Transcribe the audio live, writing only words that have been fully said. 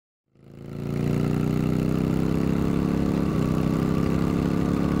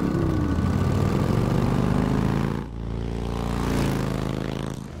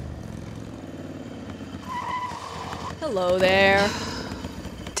Hello there.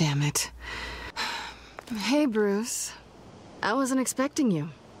 Damn it. Hey, Bruce. I wasn't expecting you.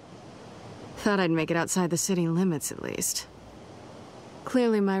 Thought I'd make it outside the city limits, at least.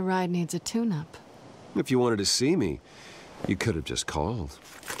 Clearly my ride needs a tune-up. If you wanted to see me, you could have just called.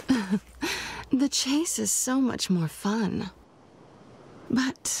 The chase is so much more fun.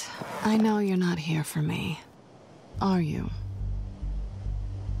 But I know you're not here for me. Are you?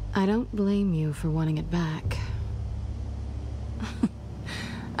 I don't blame you for wanting it back.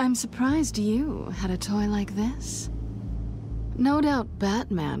 I'm surprised you had a toy like this. No doubt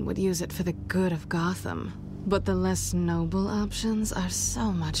Batman would use it for the good of Gotham, but the less noble options are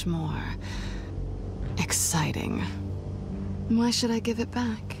so much more exciting. Why should I give it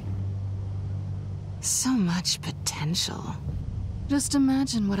back? So much potential. Just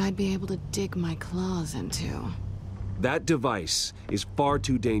imagine what I'd be able to dig my claws into. That device is far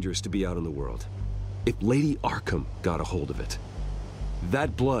too dangerous to be out in the world. If Lady Arkham got a hold of it,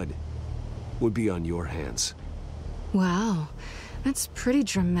 that blood would be on your hands. Wow, that's pretty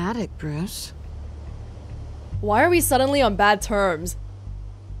dramatic, Bruce. Why are we suddenly on bad terms?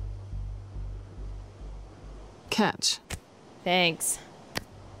 Catch. Thanks.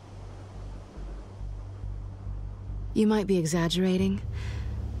 You might be exaggerating,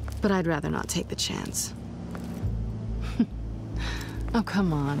 but I'd rather not take the chance. Oh,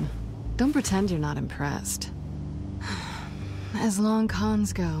 come on. Don't pretend you're not impressed. As long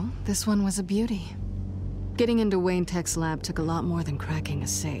cons go, this one was a beauty. Getting into Wayne Tech's lab took a lot more than cracking a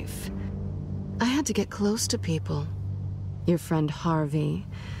safe. I had to get close to people. Your friend Harvey.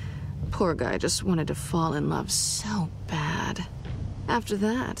 Poor guy just wanted to fall in love so bad. After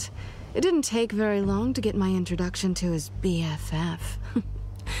that, it didn't take very long to get my introduction to his BFF.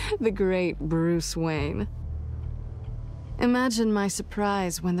 The great Bruce Wayne. Imagine my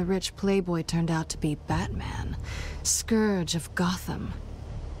surprise when the rich playboy turned out to be Batman, scourge of Gotham.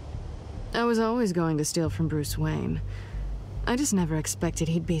 I was always going to steal from Bruce Wayne. I just never expected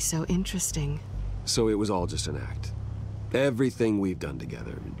he'd be so interesting. So it was all just an act. Everything we've done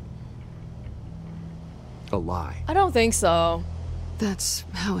together. A lie. I don't think so. That's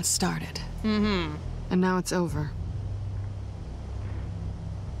how it started. Mm-hmm. And now it's over.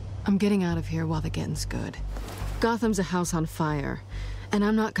 I'm getting out of here while the getting's good. Gotham's a house on fire, and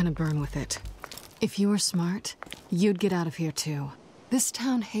I'm not gonna burn with it. If you were smart, you'd get out of here too. This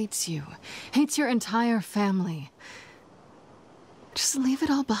town hates you, hates your entire family. Just leave it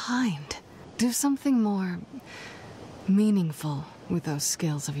all behind. Do something more meaningful with those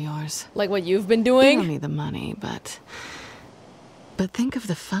skills of yours. Like what you've been You doing? don't need the money, but think of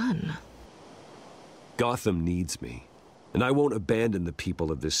the fun. Gotham needs me, and I won't abandon the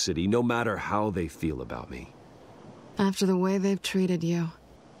people of this city, no matter how they feel about me. After the way they've treated you,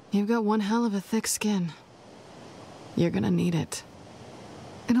 you've got one hell of a thick skin. You're gonna need it.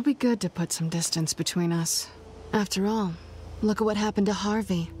 It'll be good to put some distance between us. After all, look at what happened to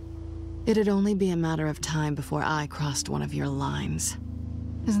Harvey. It'd only be a matter of time before I crossed one of your lines.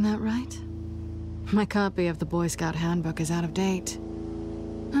 Isn't that right? My copy of the Boy Scout Handbook is out of date.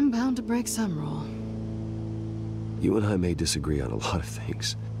 I'm bound to break some rule. You and I may disagree on a lot of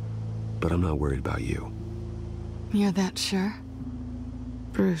things, but I'm not worried about you. You're that sure?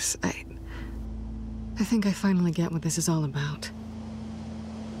 Bruce, I think I finally get what this is all about.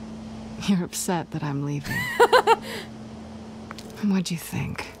 You're upset that I'm leaving. What'd you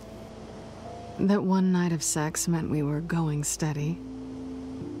think? That one night of sex meant we were going steady?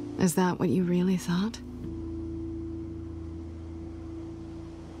 Is that what you really thought?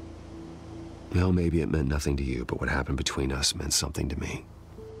 Well, maybe it meant nothing to you, but what happened between us meant something to me.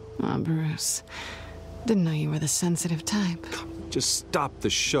 Aw, Bruce. Didn't know you were the sensitive type. Just stop the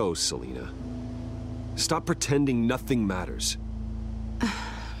show, Selina. Stop pretending nothing matters.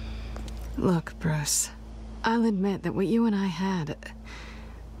 Look, Bruce. I'll admit that what you and I had,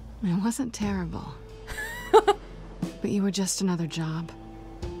 it wasn't terrible. But you were just another job.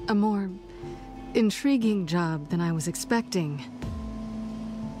 A more intriguing job than I was expecting.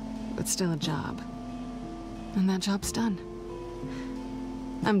 But still a job. And that job's done.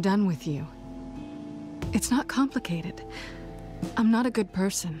 I'm done with you. It's not complicated. I'm not a good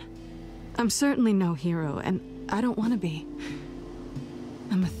person. I'm certainly no hero, and I don't want to be.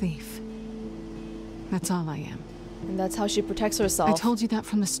 I'm a thief. That's all I am. And that's how she protects herself. I told you that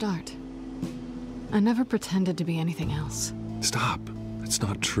from the start. I never pretended to be anything else. Stop. That's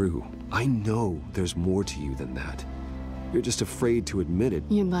not true. I know there's more to you than that. You're just afraid to admit it.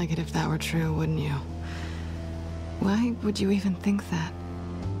 You'd like it if that were true, wouldn't you? Why would you even think that?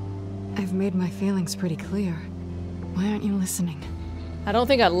 I've made my feelings pretty clear. Why aren't you listening? I don't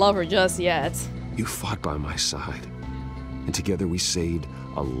think I love her just yet. You fought by my side. And together we saved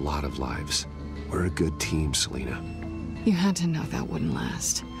a lot of lives. We're a good team, Selina. You had to know that wouldn't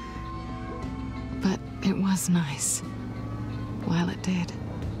last. But it was nice. While it did.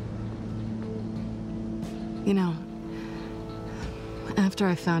 You know, after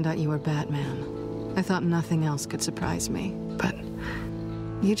I found out you were Batman, I thought nothing else could surprise me. But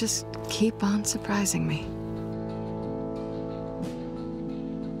you just keep on surprising me.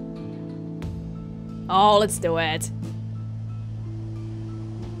 Oh, let's do it.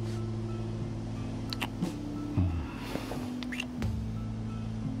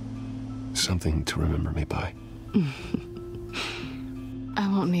 Something to remember me by. I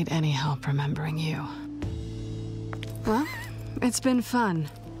won't need any help remembering you. Well, it's been fun.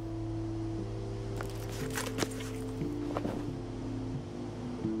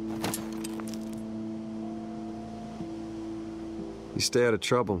 You stay out of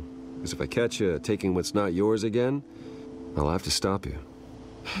trouble, because if I catch you taking what's not yours again, I'll have to stop you.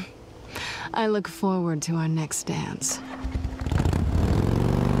 I look forward to our next dance.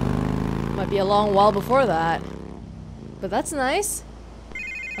 Might be a long while before that. But that's nice.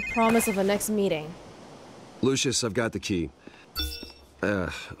 A promise of a next meeting. Lucius, I've got the key.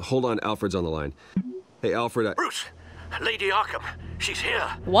 Hold on, Alfred's on the line. Hey, Alfred, Bruce! Lady Arkham, she's here.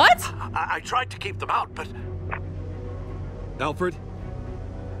 What? I tried to keep them out, but... Alfred?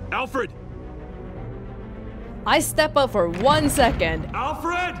 Alfred! I step up for 1 second.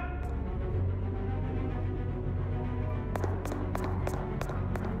 Alfred!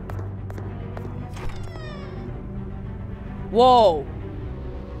 Whoa.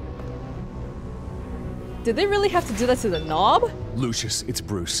 Did they really have to do that to the knob? Lucius, it's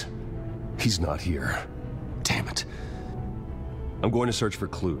Bruce. He's not here. Damn it. I'm going to search for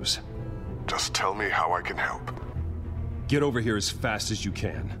clues. Just tell me how I can help. Get over here as fast as you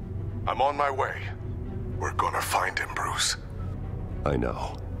can. I'm on my way. We're gonna find him, Bruce. I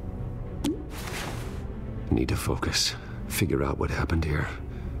know. I need to focus. Figure out what happened here.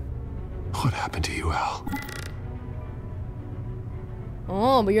 What happened to you, Al?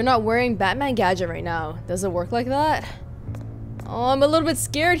 Oh, but you're not wearing Batman gadget right now. Does it work like that? Oh, I'm a little bit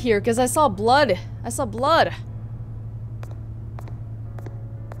scared here because I saw blood. I saw blood.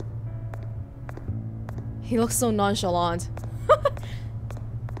 He looks so nonchalant.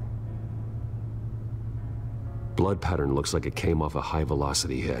 Blood pattern looks like it came off a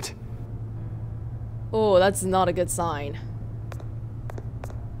high-velocity hit. Oh, that's not a good sign.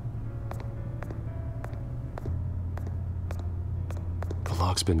 The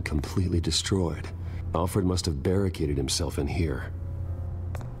lock's been completely destroyed. Alfred must have barricaded himself in here.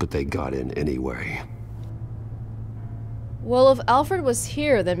 But they got in anyway. Well, if Alfred was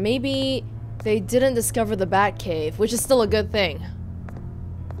here, then maybe they didn't discover the Batcave, which is still a good thing.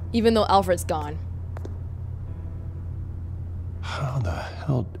 Even though Alfred's gone. How the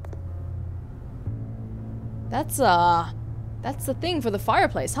hell... That's the thing for the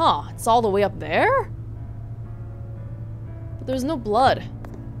fireplace, huh? It's all the way up there? But there's no blood,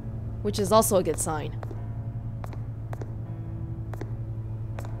 which is also a good sign.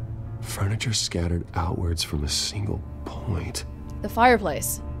 Furniture scattered outwards from a single point. The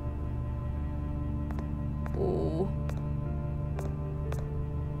fireplace. Ooh.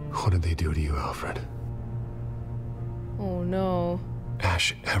 What did they do to you, Alfred? Oh no.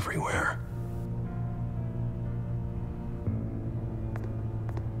 Ash everywhere.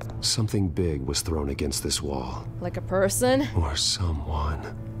 Something big was thrown against this wall. Like a person? Or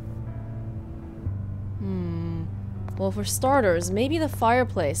someone. Well, for starters, maybe the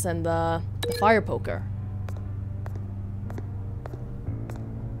fireplace and the fire poker.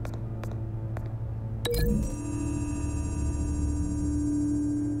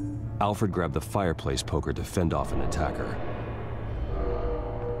 Alfred grabbed the fireplace poker to fend off an attacker.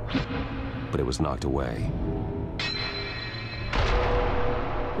 But it was knocked away.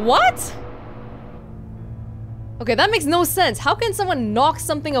 What? Okay, that makes no sense. How can someone knock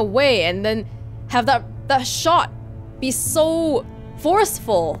something away and then have that shot be so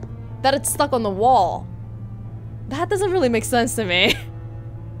forceful that it's stuck on the wall? That doesn't really make sense to me.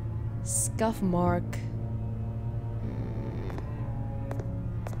 Scuff mark.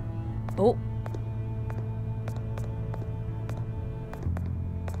 Oh.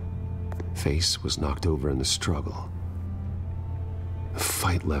 Face was knocked over in the struggle. The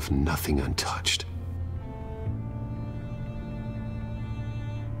fight left nothing untouched.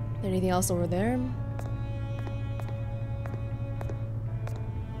 Anything else over there?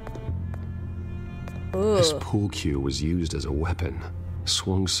 This Ugh. pool cue was used as a weapon.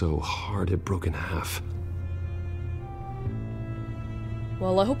 Swung so hard it broke in half.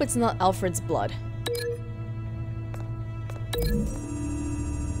 Well, I hope it's not Alfred's blood.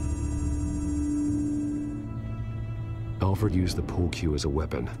 Alfred used the pool cue as a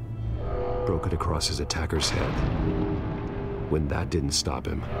weapon, broke it across his attacker's head. When that didn't stop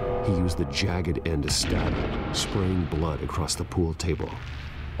him, he used the jagged end to stab him, spraying blood across the pool table.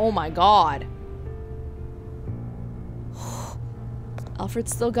 Oh my god. Alfred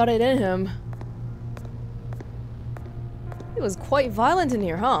still got it in him. It was quite violent in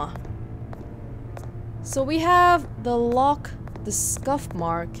here, huh? So we have the lock, the scuff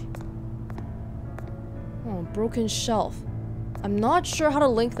mark. Oh, broken shelf. I'm not sure how to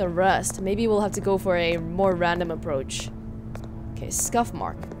link the rest. Maybe we'll have to go for a more random approach. Okay, scuff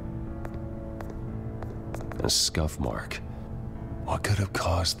mark. A scuff mark. What could have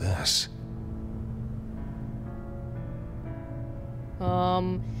caused this?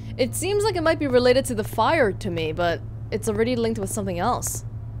 It seems like it might be related to the fire to me, but it's already linked with something else.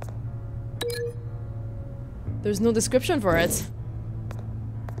 There's no description for it.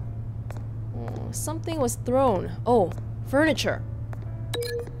 Oh, something was thrown. Oh, furniture.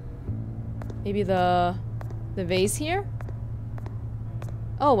 Maybe the vase here?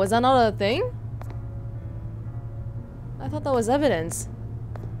 Oh, was that not a thing? I thought that was evidence.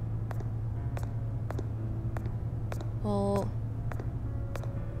 Well...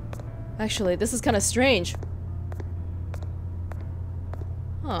 Actually, this is kind of strange.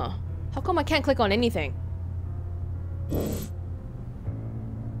 Huh. How come I can't click on anything?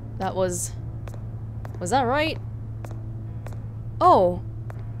 That was... Was that right? Oh.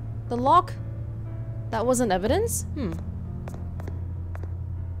 The lock... That wasn't evidence?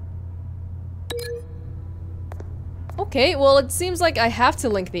 Okay, well it seems like I have to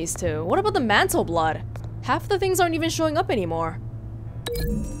link these two. What about the mantle blood? Half the things aren't even showing up anymore.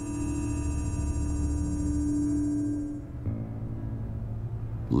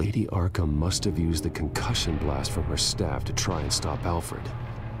 Lady Arkham must have used the concussion blast from her staff to try and stop Alfred.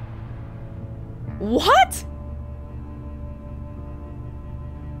 What?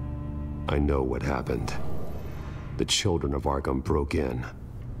 I know what happened. The children of Arkham broke in.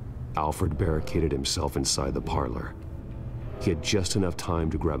 Alfred barricaded himself inside the parlor. He had just enough time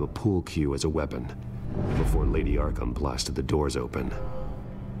to grab a pool cue as a weapon before Lady Arkham blasted the doors open.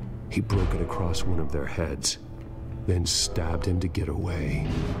 He broke it across one of their heads, then stabbed him to get away.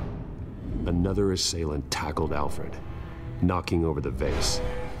 Another assailant tackled Alfred, knocking over the vase.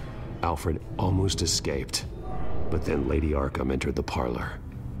 Alfred almost escaped, but then Lady Arkham entered the parlor,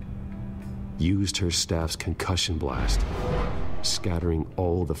 used her staff's concussion blast, scattering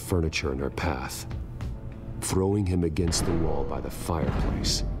all the furniture in her path, throwing him against the wall by the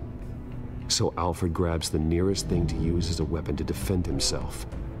fireplace. So Alfred grabs the nearest thing to use as a weapon to defend himself.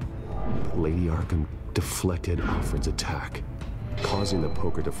 But Lady Arkham deflected Alfred's attack, causing the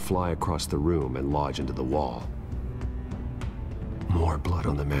poker to fly across the room and lodge into the wall. More blood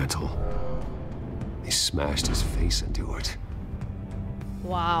on the mantle. He smashed his face into it.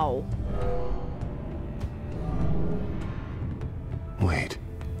 Wow. Wait.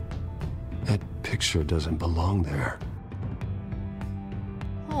 That picture doesn't belong there.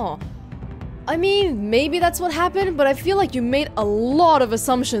 Oh. I mean, maybe that's what happened, but I feel like you made a lot of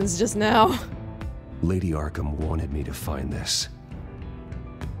assumptions just now. Lady Arkham wanted me to find this.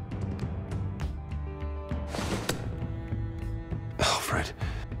 Alfred.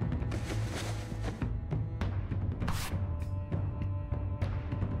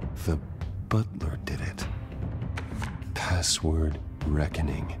 The butler did it. Password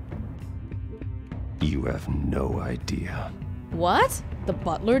reckoning. You have no idea. What? The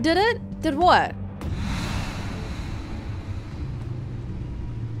butler did it? Did what?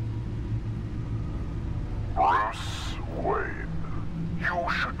 Bruce Wayne,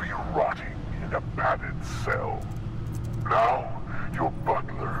 you should be rotting in a padded cell. Now, your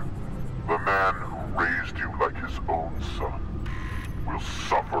butler, the man who raised you like his own son, will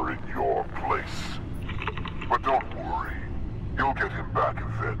suffer in your place. But don't worry, you'll get him back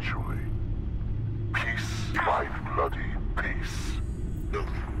eventually. Peace, my bloody peace.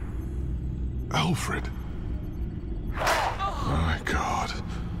 Alfred. Oh my God.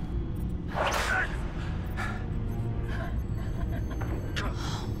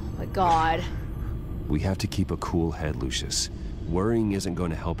 Oh my God. We have to keep a cool head, Lucius. Worrying isn't going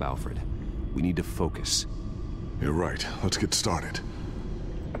to help Alfred. We need to focus. You're right. Let's get started.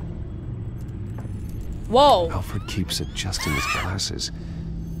 Whoa. Alfred keeps adjusting his glasses.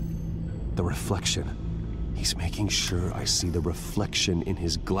 The reflection. He's making sure I see the reflection in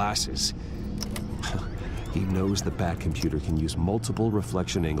his glasses. He knows the Batcomputer can use multiple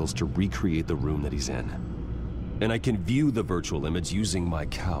reflection angles to recreate the room that he's in. And I can view the virtual image using my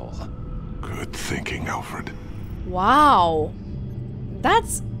cowl. Good thinking, Alfred. Wow.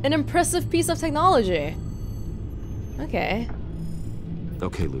 That's an impressive piece of technology. Okay.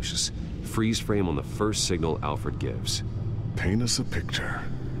 Okay, Lucius. Freeze frame on the first signal Alfred gives. Paint us a picture.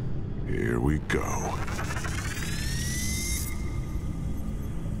 Here we go.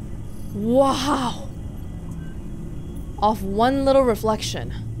 Wow. Off one little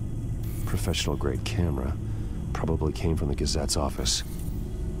reflection. Professional grade camera. Probably came from the Gazette's office.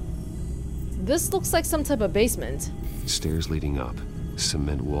 This looks like some type of basement. Stairs leading up.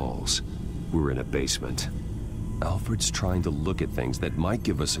 Cement walls. We're in a basement. Alfred's trying to look at things that might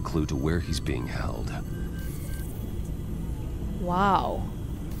give us a clue to where he's being held. Wow.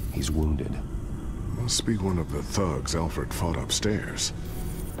 He's wounded. Must be one of the thugs Alfred fought upstairs.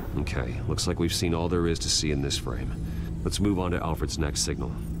 Okay, looks like we've seen all there is to see in this frame. Let's move on to Alfred's next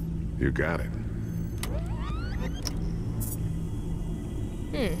signal. You got it.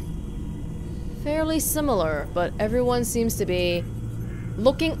 Fairly similar, but everyone seems to be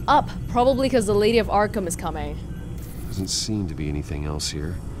looking up, probably because the Lady of Arkham is coming. Doesn't seem to be anything else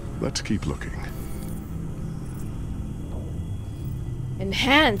here. Let's keep looking.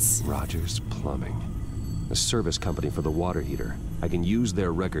 Enhance! Rogers Plumbing. A service company for the water heater. I can use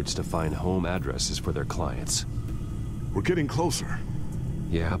their records to find home addresses for their clients. We're getting closer.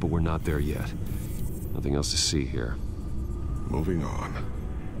 Yeah, but we're not there yet. Nothing else to see here. Moving on.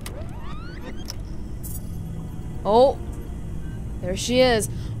 Oh, there she is.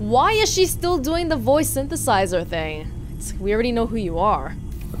 Why is she still doing the voice synthesizer thing? We already know who you are.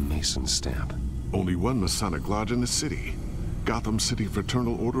 A Mason stamp. Only one Masonic lodge in the city. Gotham City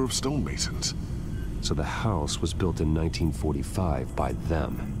Fraternal Order of Stonemasons. So the house was built in 1945 by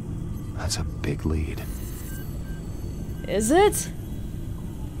them. That's a big lead. Is it?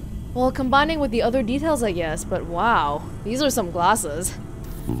 Well, combining with the other details, I guess, but wow. These are some glasses.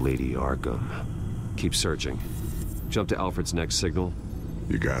 Lady Arkham. Keep searching. Jump to Alfred's next signal.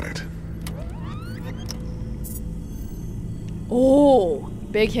 You got it. Oh,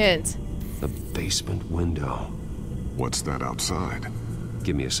 big hint. A basement window. What's that outside?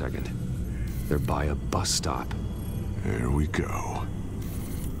 Give me a second. They're by a bus stop. There we go.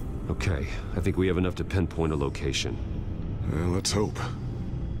 Okay, I think we have enough to pinpoint a location. Well, let's hope.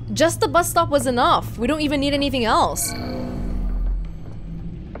 Just the bus stop was enough. We don't even need anything else.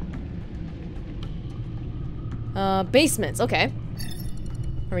 Basements, okay.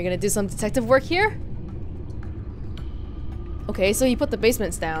 Are we gonna do some detective work here? Okay, so he put the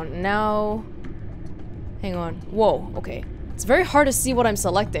basements down. Now... Hang on. Whoa, okay. It's very hard to see what I'm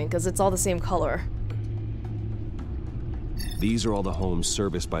selecting because it's all the same color. These are all the homes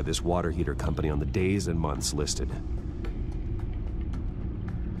serviced by this water heater company on the days and months listed.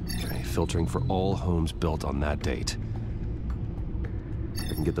 Okay, filtering for all homes built on that date.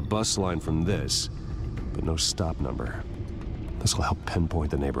 I can get the bus line from this, but no stop number. This will help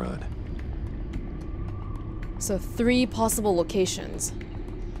pinpoint the neighborhood. So 3 possible locations.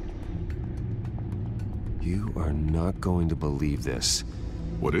 You are not going to believe this.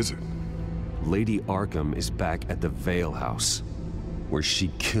 What is it? Lady Arkham is back at the Vale House, where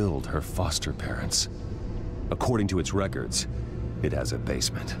she killed her foster parents. According to its records, it has a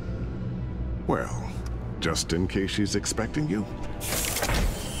basement. Well, just in case she's expecting you.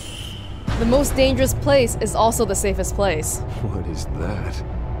 The most dangerous place is also the safest place. What is that?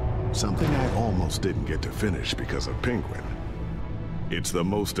 Something I almost didn't get to finish because of Penguin. It's the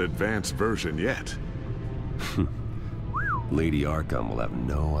most advanced version yet. Lady Arkham will have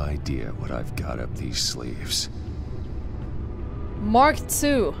no idea what I've got up these sleeves. Mark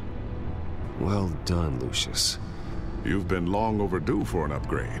II. Well done, Lucius. You've been long overdue for an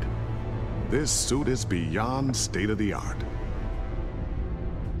upgrade. This suit is beyond state-of-the-art.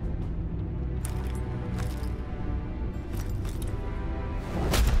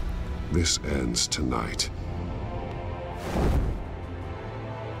 This ends tonight.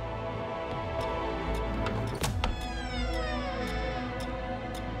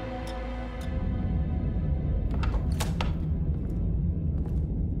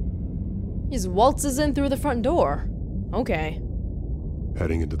 He just waltzes in through the front door. Okay.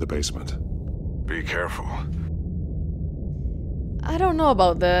 Heading into the basement. Be careful. I don't know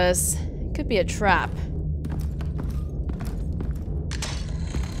about this. It could be a trap.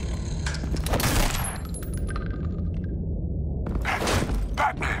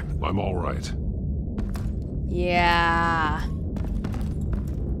 Batman! I'm all right. Yeah.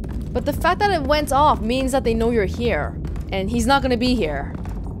 But the fact that it went off means that they know you're here. And he's not gonna be here.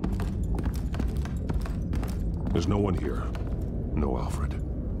 There's no one here. No Alfred.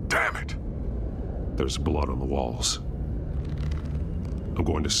 Damn it! There's blood on the walls. I'm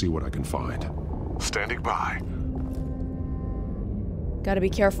going to see what I can find. Standing by. Gotta be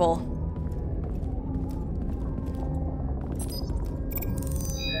careful.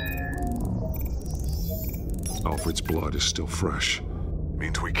 Alfred's blood is still fresh.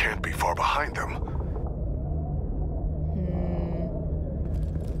 Means we can't be far behind them.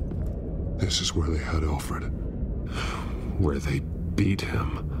 This is where they had Alfred. Where they beat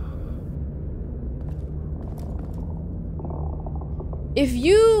him. If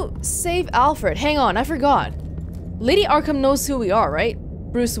you save Alfred, hang on, I forgot. Lady Arkham knows who we are, right?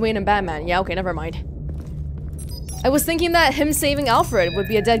 Bruce Wayne and Batman. Yeah, okay, never mind. I was thinking that him saving Alfred would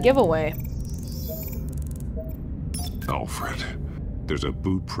be a dead giveaway. Alfred. There's a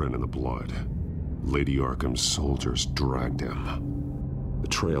boot print in the blood. Lady Arkham's soldiers dragged him. The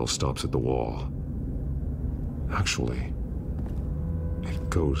trail stops at the wall. Actually, it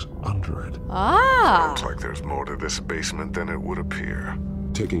goes under it. Ah! Sounds like there's more to this basement than it would appear.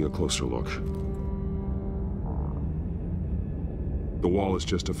 Taking a closer look. The wall is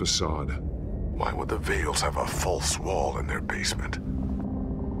just a facade. Why would the Vales have a false wall in their basement?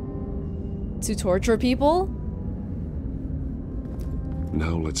 To torture people?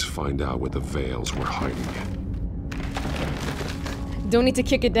 Now let's find out what the Vales were hiding. Don't need to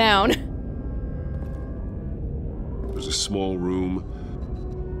kick it down. There's a small room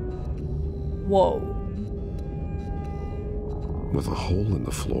Whoa. with a hole in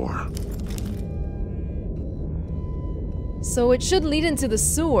the floor. So it should lead into the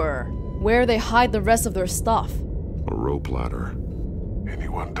sewer, where they hide the rest of their stuff. A rope ladder.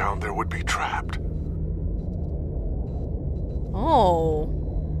 Anyone down there would be trapped. Oh.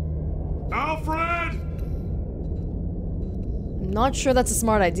 Alfred! I'm not sure that's a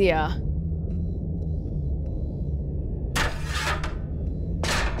smart idea.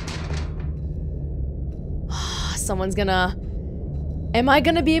 Someone's gonna... Am I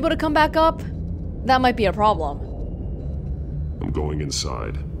gonna be able to come back up? That might be a problem. I'm going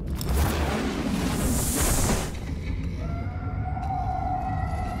inside.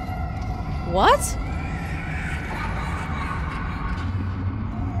 What?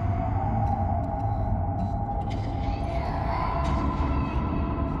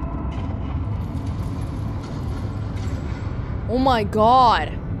 Oh my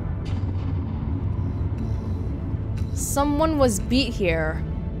god. Someone was beat here.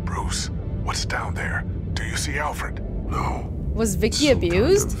 Bruce, what's down there? Do you see Alfred? No. Was Vicky Some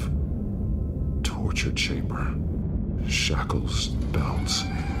abused? kind of torture chamber. Shackles, belts.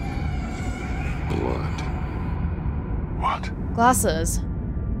 Blood. What? Glasses.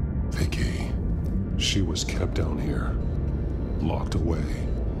 Vicky. She was kept down here. Locked away.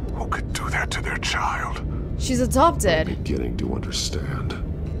 Who could do that to their child? She's I'm adopted. beginning to understand.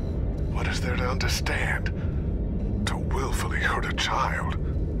 What is there to understand? To willfully hurt a child?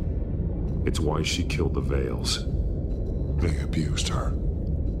 It's why she killed the Vales. They abused her.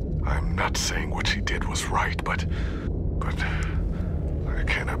 I'm not saying what she did was right, but I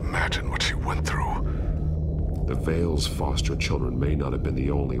can't imagine what she went through. The Vales' foster children may not have been the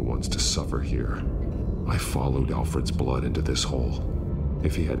only ones to suffer here. I followed Alfred's blood into this hole.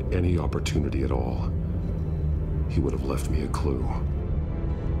 If he had any opportunity at all, he would have left me a clue.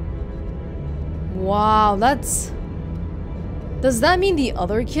 Wow, that's... Does that mean the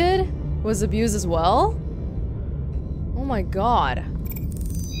other kid was abused as well? Oh my god.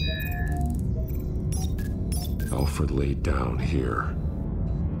 Alfred laid down here.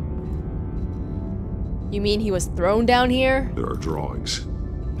 You mean he was thrown down here? There are drawings.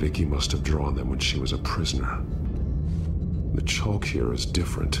 Vicky must have drawn them when she was a prisoner. The chalk here is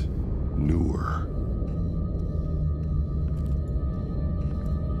different, newer.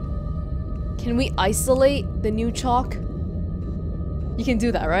 Can we isolate the new chalk? You can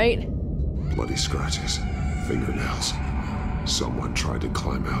do that, right? Bloody scratches, fingernails. Someone tried to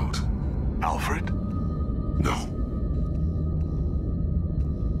climb out. Alfred? No,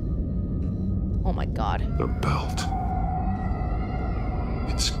 Oh my god. the belt.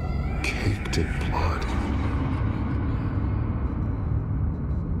 It's caked in blood.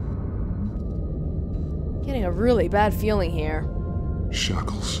 Getting a really bad feeling here.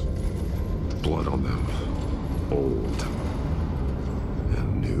 Shackles. Blood on them. Old.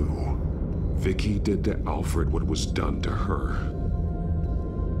 And new. Vicky did to Alfred what was done to her.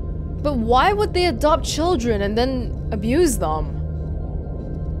 But why would they adopt children and then abuse them?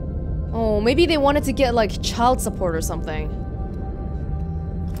 Oh, maybe they wanted to get like child support or something.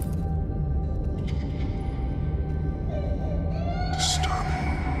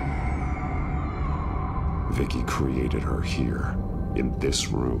 Disturbing. Vicky created her here, in this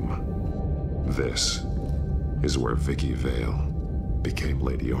room. This is where Vicky Vale became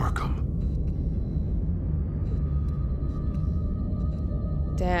Lady Arkham.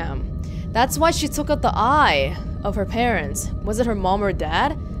 Damn. That's why she took out the eye of her parents. Was it her mom or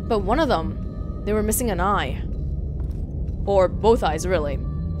dad? But one of them, they were missing an eye. Or both eyes, really.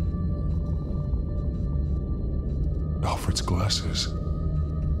 Alfred's glasses.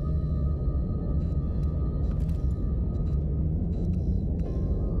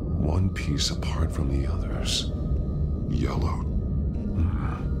 One piece apart from the others. Yellow.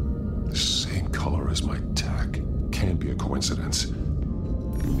 The same color as my tech. Can't be a coincidence.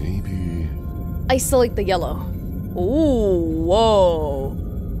 Maybe... I still like the yellow. Ooh, whoa.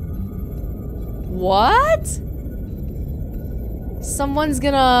 What? Someone's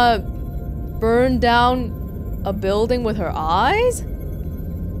gonna burn down a building with her eyes?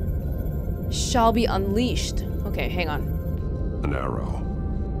 Shall be unleashed. Okay, hang on. An arrow.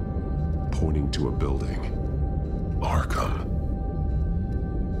 Pointing to a building. Arkham.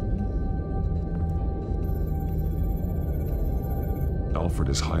 Alfred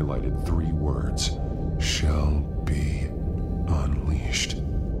has highlighted 3 words. Shall be unleashed.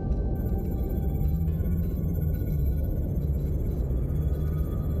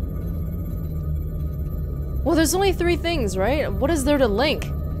 Well, there's only 3 things, right? What is there to link?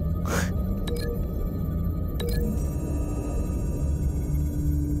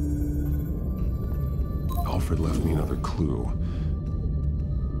 Alfred left me another clue.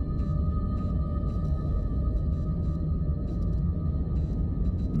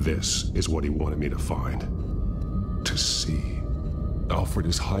 This is what he wanted me to find. To see. Alfred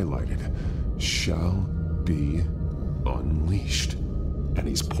is highlighted. Shall be unleashed. And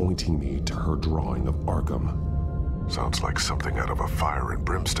he's pointing me to her drawing of Arkham. Sounds like something out of a fire and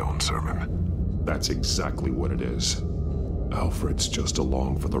brimstone sermon. That's exactly what it is. Alfred's just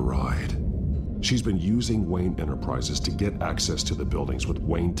along for the ride. She's been using Wayne Enterprises to get access to the buildings with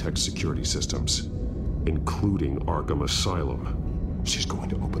Wayne Tech security systems, including Arkham Asylum. She's going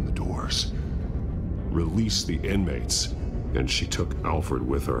to open the doors, release the inmates, and she took Alfred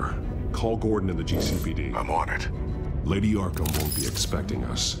with her. Call Gordon in the GCPD. I'm on it. Lady Arkham won't be expecting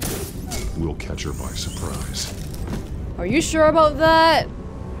us. We'll catch her by surprise. Are you sure about that?